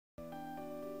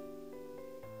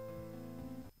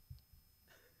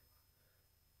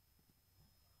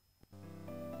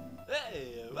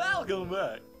Welcome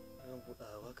back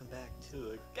Welcome back to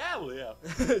the Cavity Hour.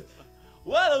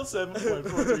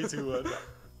 107.4321.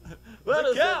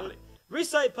 The Cavity.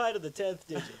 Recite pi to the 10th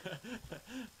digit.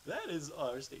 That is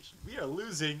our station. We are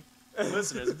losing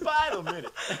listeners by the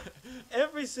minute.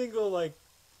 Every single like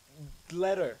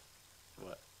letter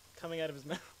What? coming out of his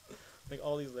mouth, like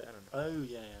all these. I don't know. Oh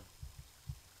yeah.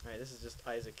 All right, this is just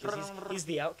Isaac. 'Cause he's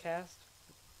the outcast.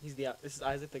 This is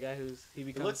Isaac, the guy he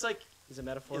becomes. It looks like he's a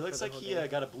metaphor. It looks for like the whole he game.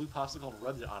 got a blue popsicle and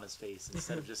rubbed it on his face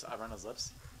instead of just around his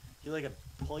lips. He like a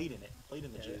plate in it, plate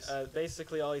in the juice.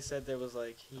 Basically, all he said there was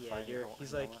like, yeah,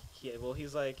 he's like, granola. well,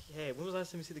 he's like, hey, when was the last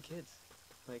time you see the kids?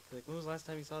 Like when was the last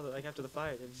time you saw them? Like after the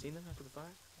fire? Have you seen them after the fire?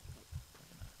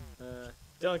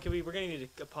 Dylan, we're gonna need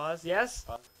a pause. Yes.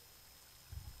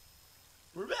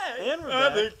 We're back. And we're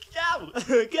back. The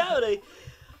Cavity. Cavity.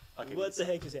 Okay, What the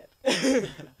heck is that? I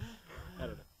don't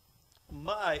know.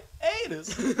 My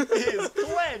anus is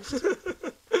clenched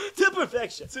To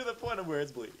perfection. to the point of where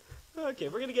it's bleeding. Okay,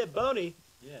 we're gonna get Boney.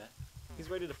 Yeah. He's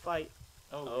ready to fight.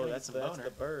 Oh, that's a the boner.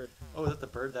 bird. Oh, is that the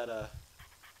bird that I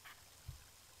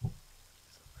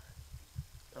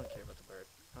don't care about the bird,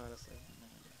 honestly.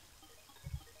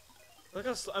 Look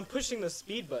how I'm pushing the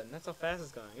speed button. That's how fast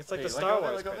it's going. It's like Hey, the let Star go of it,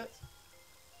 Wars let go of it. credits.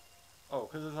 Oh,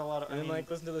 because there's a lot of. And then like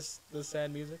listen to the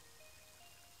sad music.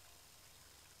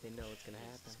 They know what's gonna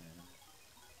happen.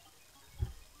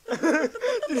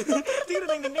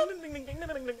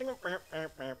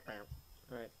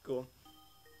 Alright, cool.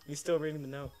 He's still reading the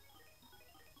note.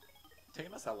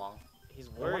 Taking us that long. He's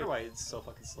I wonder worried. why it's so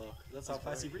fucking slow. That's how He's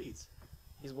fast he worried. reads.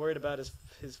 He's worried about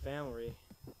his family.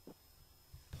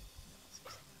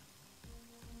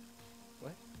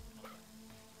 What?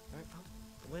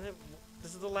 Alright,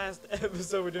 this is the last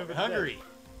episode we're doing for I'm hungry. today.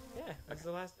 Yeah, this is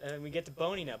the last. And we get to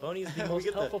Boney now. Boney is the We most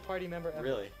get the- helpful party member ever.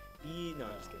 Really? No,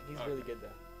 I'm just kidding. He's Okay. really good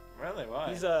though. Really? Why?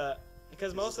 He's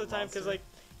because most of the time, because like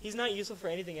he's not useful for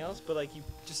anything else, but like you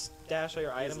just dash all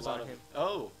your He has a items lot on of- him.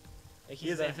 Oh. Like He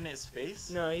has the- infinite space?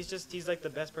 No, he's like the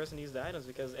best person to use the items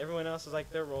because everyone else is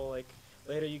like their role. Like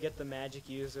later you get the magic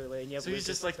user, and you have. So he's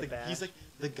just like the he's like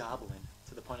the goblin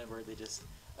to the point of where they just,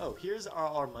 oh, here's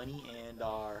our money and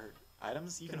our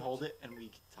items. You can hold it and we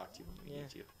can talk to you when we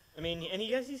need you. I mean, and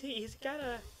he's got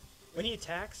a. When he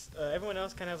attacks, everyone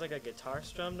else kind of has like a guitar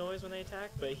strum noise when they attack,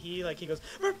 but he goes like he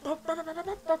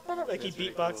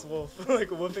beatbox cool. wolf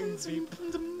like a whooping sweep.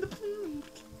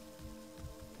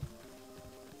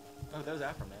 Oh, that was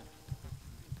Afro Man.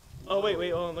 Oh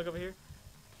wait, hold on, look over here.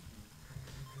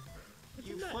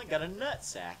 You Flint got a nut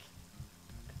sack.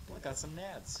 Flint got some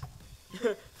nads.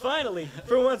 Finally,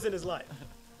 for once in his life.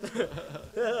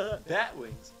 Bat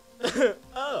wings.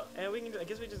 Oh, and I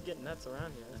guess we just get nuts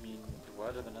around here. I mean,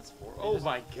 what are the nuts for? Oh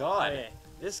my god. Okay,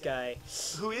 this guy,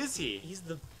 Who is he? he's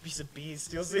a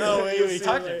beast. You'll see. No, You'll wait, see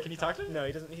talk to later. him. Can you talk to him? No,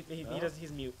 he doesn't. He Oh. does.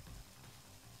 He's mute.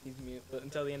 He's mute, but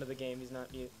until the end of the game, he's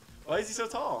not mute. Why is he so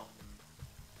tall?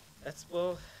 That's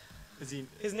Is he?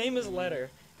 his name is Letter,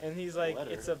 and he's like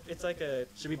Letter? it's like a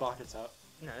Should we block this out?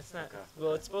 no, it's not. Okay.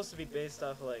 Well, it's supposed to be based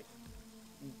off of like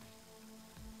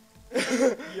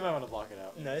You might want to block it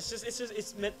out. no,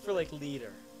 it's meant for like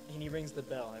leader, and he rings the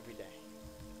bell every day.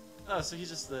 Oh, so he's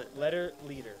just the. Letter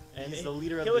leader, and He's the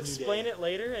leader of he'll the new explain day. it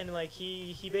later, and like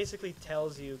he basically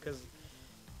tells you because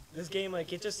this game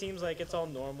like it just seems like it's all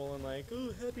normal and like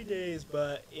ooh happy days,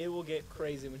 but it will get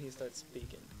crazy when he starts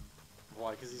speaking.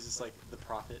 Why? Because he's just like the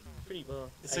prophet. Pretty well.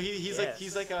 So I he's guess.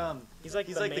 he's like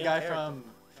the the main guy character.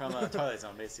 from Twilight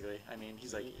Zone, basically. I mean,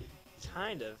 he's like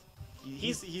kind of.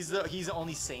 he's the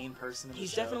only sane person in the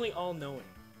He's show. definitely all knowing.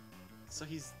 So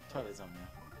he's Twilight Zone now.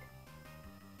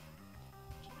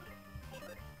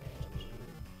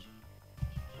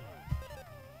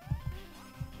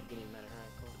 Getting better,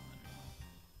 alright, cool.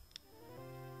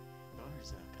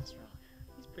 Boner's kind of strong.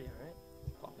 He's pretty alright.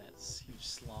 Pop that huge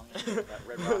slong, that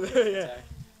red rocket Yeah. attack.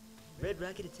 Red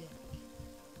rocket attack.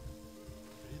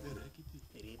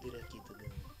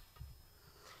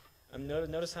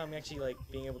 Notice how I'm actually like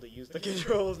being able to use the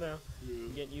controls now.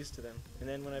 I'm getting used to them, and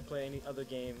then when I play any other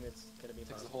game, it's gonna be It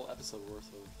takes fun. a whole episode worth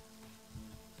of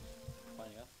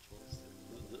finding out the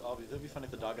controls. That'd be fun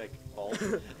if the dog like bald.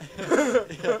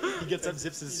 He gets up,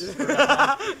 zips his.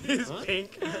 He's Huh?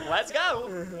 pink. Let's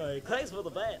go. Like, thanks for the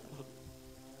bat.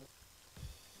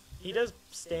 He does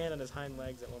stand on his hind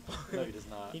legs at one point. No, he does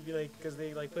not. He'd be like, because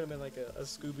they like put him in like a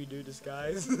Scooby-Doo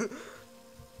disguise.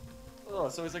 Oh,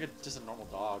 so he's like just a normal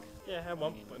dog. Yeah, at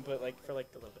one I mean- point, but like for like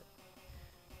a little bit.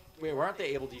 Wait, why aren't they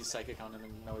able to use psychic on him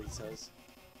and know what he says?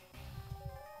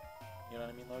 You know what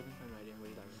I mean, Logan? I have no idea what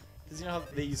you're talking about. Because you know how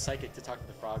they use psychic to talk to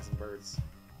the frogs and birds.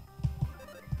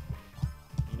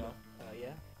 You know?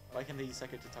 Yeah. Why can't they use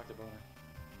psychic to talk to Boner?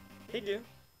 They do.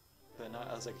 but not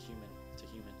as like a human to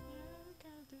human.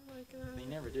 Like They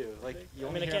never do. Like you I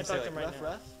only mean, I hear him can't say talk to like him right rough, now.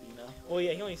 rough, you know. Well,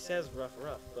 yeah, he only says rough,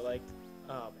 but like,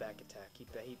 oh, back attack. He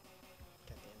goddamn,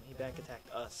 he back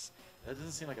attacked us. That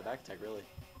doesn't seem like a back attack, really.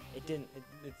 It didn't.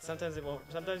 Sometimes it won't.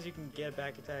 Sometimes you can get a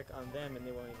back attack on them, and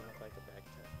they won't even look like a back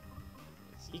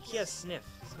attack. He has sniff.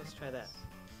 So let's try that.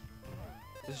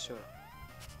 Just show it.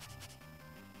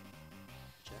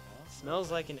 Check out.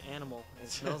 Smells like an animal. It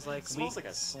smells like smells weak.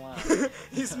 like a slime.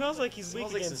 He smells like he's weak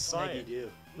smells like against some fire. snaggy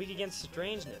dew. Weak against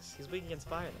strangeness. He's weak against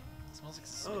fire. It smells like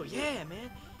some Oh snaggy yeah, man.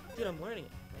 Dude, I'm learning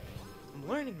it. I'm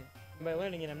learning it. And by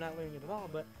learning it, I'm not learning it at all,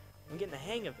 but I'm getting the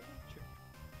hang of it.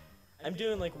 I'm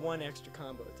doing like one extra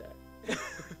combo attack.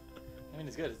 I mean,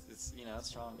 it's good. It's you know, it's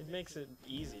strong. It makes it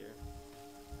easier.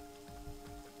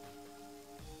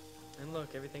 And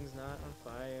look, everything's not on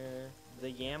fire. The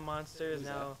yam monster is Who's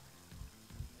now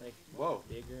like Whoa.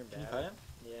 bigger and Can you badder. fight him?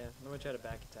 Yeah, I'm gonna try to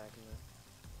back attack him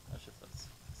Oh shit,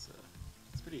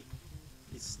 it's pretty.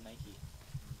 He's snaky.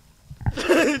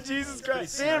 though. Jesus It's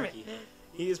Christ, pretty damn it! snarky.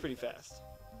 He is pretty fast.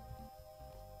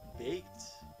 Baked.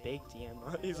 Baked yam.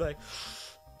 He's like,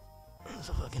 I'm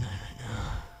so fucking high right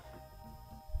now.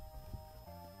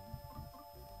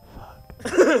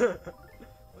 Fuck.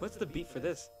 What's the beat for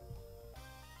this?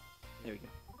 There we go.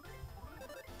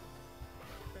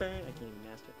 I can't even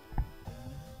master it.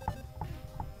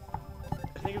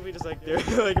 I think if we just like,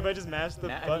 like if I just mash the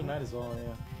button, might as well, yeah.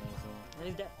 and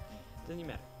he's dead. Doesn't even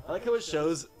matter. I like how it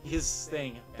shows his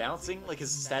thing bouncing, like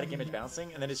his static image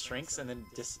bouncing, and then it shrinks and then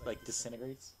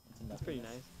disintegrates. That's pretty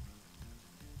nice.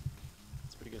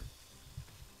 It's pretty good.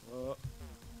 Whoa.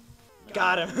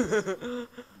 Got him.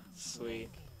 Sweet.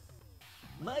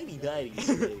 Mighty mighty. He's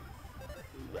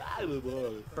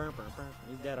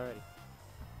dead already.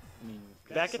 I mean,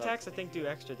 Back attacks, I think, do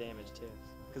extra damage too.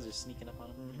 because they're sneaking up on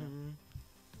him. You know?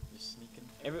 They're sneaking.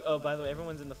 Oh, by the way,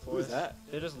 everyone's in the forest. Who's that?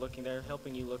 They're just looking. They're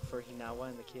helping you look for Hinawa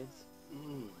and the kids.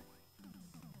 Ooh.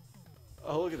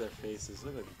 Oh, look at their faces.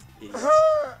 Look like idiots.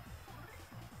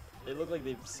 They look like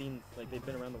they've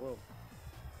been around the world.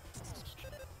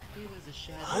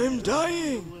 I'm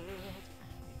dying.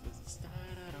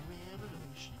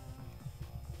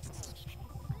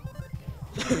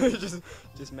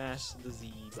 just mash the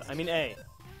Z. I mean A.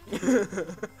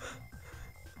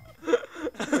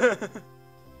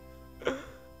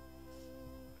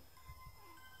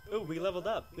 Oh, we leveled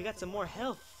up. We got some more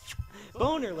health.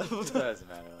 Boner leveled up. Doesn't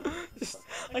matter.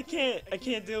 I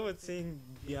can't deal with seeing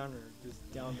Bjorn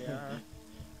just down there.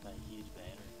 My huge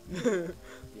banner.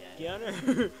 Yeah.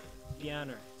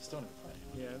 Bjorn. Just don't even fight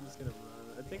him. Yeah, I'm just gonna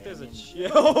run. I think Yeah, there's I a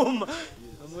mean- chest.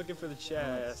 I'm looking for the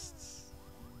chests.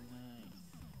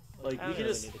 Like I we don't could really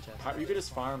just need the chest. we could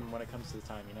just farm when it comes to the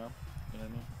time, you know? You know what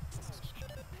I mean?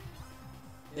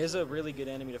 There's a really good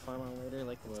enemy to farm on later.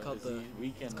 Like it's Well, called is the he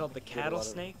weak and cattle give a lot of-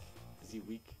 snake. Is he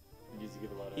weak? And does he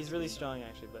give a lot of? He's really XP? strong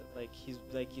actually, but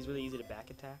he's really easy to back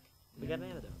attack. We got an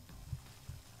antidote.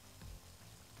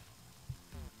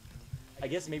 I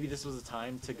guess maybe this was the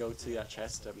time to go to that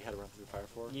chest that we had to run through the fire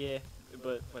for. Yeah,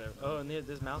 but whatever. Oh, and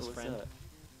there's Mouse What's friend. that?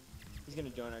 He's gonna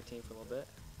join our team for a little bit.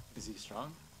 Is he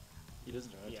strong? He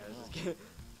doesn't join. Yeah, us I was at just all. kidding.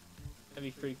 That'd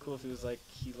be pretty cool if he was like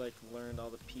he learned all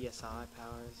the PSI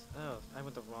powers. Oh, I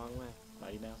went the wrong way.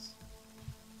 Mighty Mouse.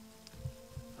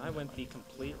 I went the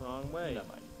complete wrong way. Not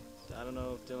Mighty. I don't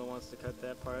know if Dylan wants to cut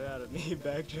that part out of me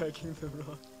backtracking the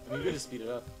wrong. I mean, we could just speed it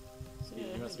up. Speed, Yeah,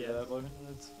 you want I to speed guess. it up, Logan?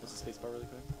 What's the space bar really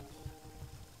quick?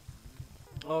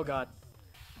 Oh god.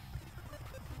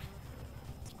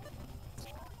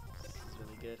 This is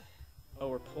really good. Oh,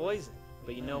 we're poisoned.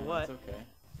 But you know Yeah, what? It's okay.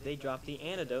 They dropped the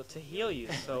antidote to heal you,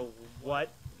 so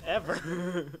whatever.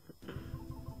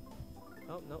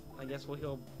 Oh, no. I guess we'll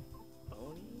heal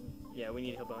Boney? Yeah, we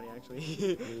need to heal Boney, actually.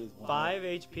 5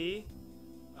 HP.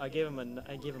 I gave him a nut.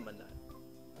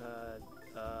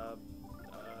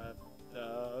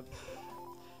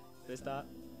 Did they stop?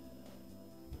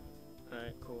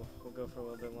 Alright, cool. We'll go for a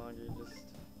little bit longer, just...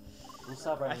 We'll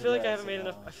stop right I feel like I haven't made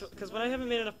enough... Because when I haven't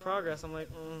made enough progress, I'm like,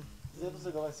 These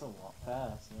episodes go by so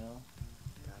fast, you know?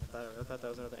 God, I thought that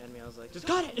was another enemy. I was like, just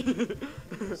got it!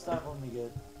 We'll stop when we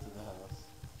get to the house.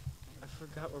 I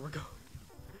forgot where we're going.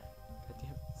 God damn.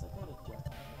 Is that not a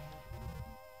jet?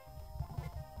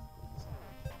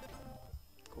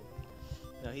 Cool.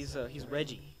 No, he's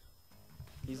Reggie.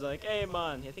 He's like, hey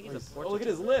man, I think he's a Oh, Portuguese. look at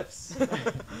his lips!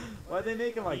 Why'd they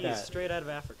make him like He's that? straight out of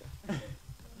Africa.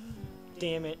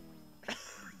 Damn it.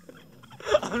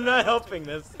 I'm not helping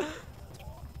this.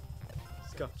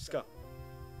 Just go, just go.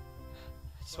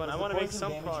 I want to make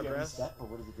some progress. Step, or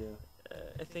what does it do?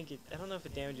 I don't know if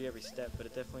it damages you every step, but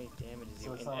it definitely damages So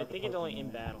you. it's And not I like a think it's only in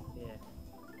Pokemon. battle. Yeah.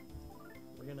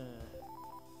 We're gonna.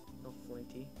 No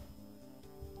Flinty.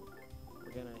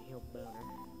 We're gonna heal Boner.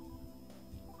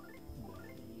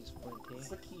 Use Flinty. What's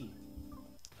the key?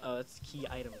 Oh, that's key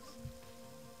items.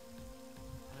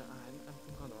 I'm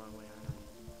going the wrong way, aren't I?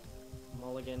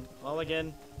 Mulligan.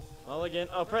 Mulligan. Mulligan.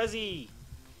 Oh, Prezi!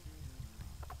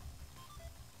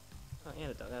 Oh,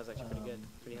 and a dog. That was actually pretty good.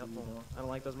 Pretty helpful. I don't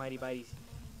like those mighty bites.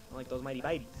 I don't like those mighty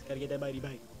bites. Gotta get that mighty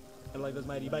bite. I don't like those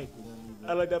mighty bites.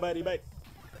 I like that mighty bite.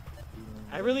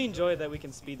 I really enjoy that we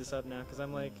can speed this up now, because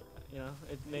I'm like, you know,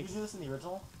 it makes... Did you do this in the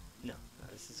original? No.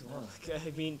 This is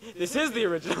I mean, this is the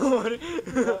original one. I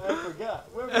forgot.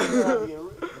 What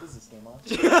is this game on?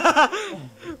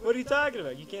 What are you talking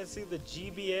about? You can't see the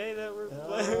GBA that we're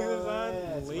playing this on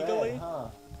yeah, legally? Red, huh?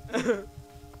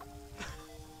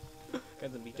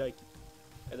 Gonna be Jake.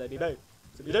 Gonna be Jake.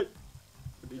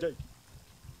 Gonna be Jake.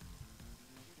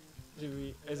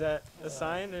 Is that a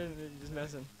sign or just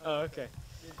messing? Oh, okay.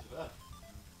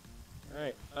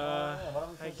 Alright,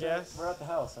 I guess. We're at the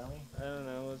house, aren't we? I don't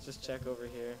know, let's just check over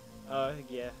here.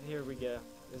 Yeah, here we go.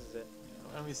 This is it.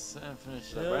 Let me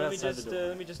finish No, up right let me outside just the door.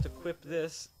 let me just equip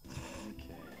this.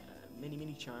 Okay.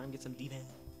 Mini charm, get some D-Van.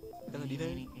 Got the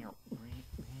D-Van?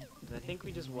 I think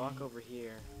we just walk over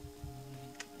here.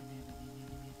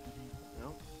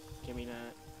 Nope. Can we not?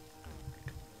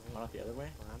 Why not the other way?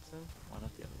 Bronson? Why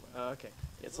not the other way? Oh, okay.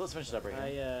 Yeah, so let's finish it up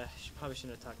right here. Probably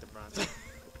shouldn't have talked to Bronson.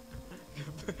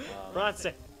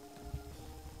 Bronson!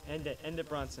 End it,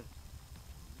 Bronson.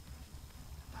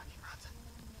 Fucking Bronson.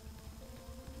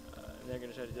 They're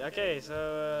gonna try to do. Okay,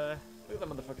 so Look at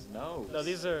that motherfucker's nose. no,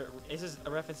 this is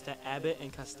a reference to Abbott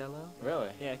and Costello. Really?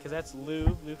 Yeah, because that's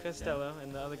Lou Costello,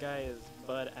 and the other guy is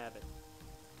Bud Abbott.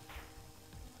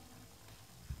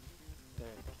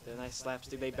 They're nice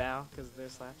slapstick. They bow because they're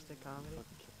slapstick comedy.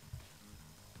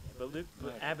 Yeah,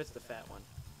 but Abbott's the fat one.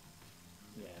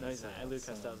 Yeah. No, he's not. Lou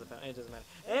Costello's the fat one. It doesn't matter.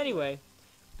 Anyway,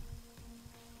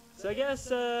 so I guess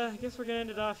we're gonna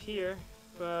end it off here.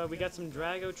 We got some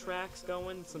Drago tracks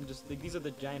going. These are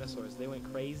the dinosaurs. They went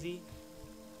crazy.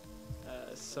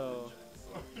 So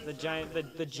the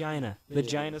Ginosaurs.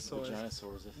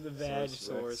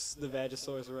 The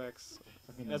Vagosaurus Rex.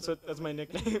 That's my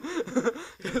nickname.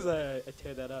 Because I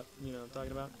tear that up. You know what I'm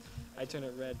talking about? I turn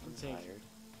it red from pink.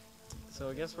 So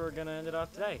I guess we're gonna end it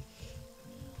off today.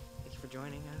 Thank you for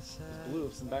joining us. Blue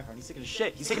in the background. He's taking a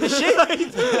shit. He's taking a shit.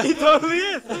 He totally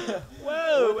is.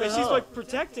 Whoa! And she's like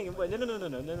protecting him. Wait, no.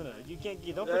 You can't.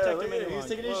 You don't protect him anymore. He's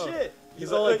taking his shit.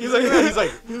 He's like.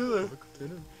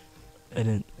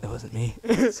 That wasn't me.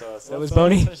 So that was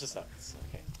Boney. Finish this up.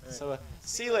 Okay. Right. So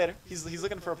see you later. He's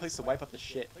looking for a place to wipe up the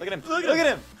shit. Look at him. Look at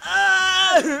him.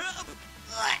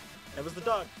 That was the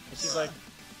dog. And she's like,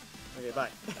 okay, bye.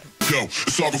 Yo,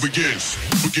 the saga begins.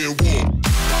 Begin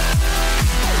war.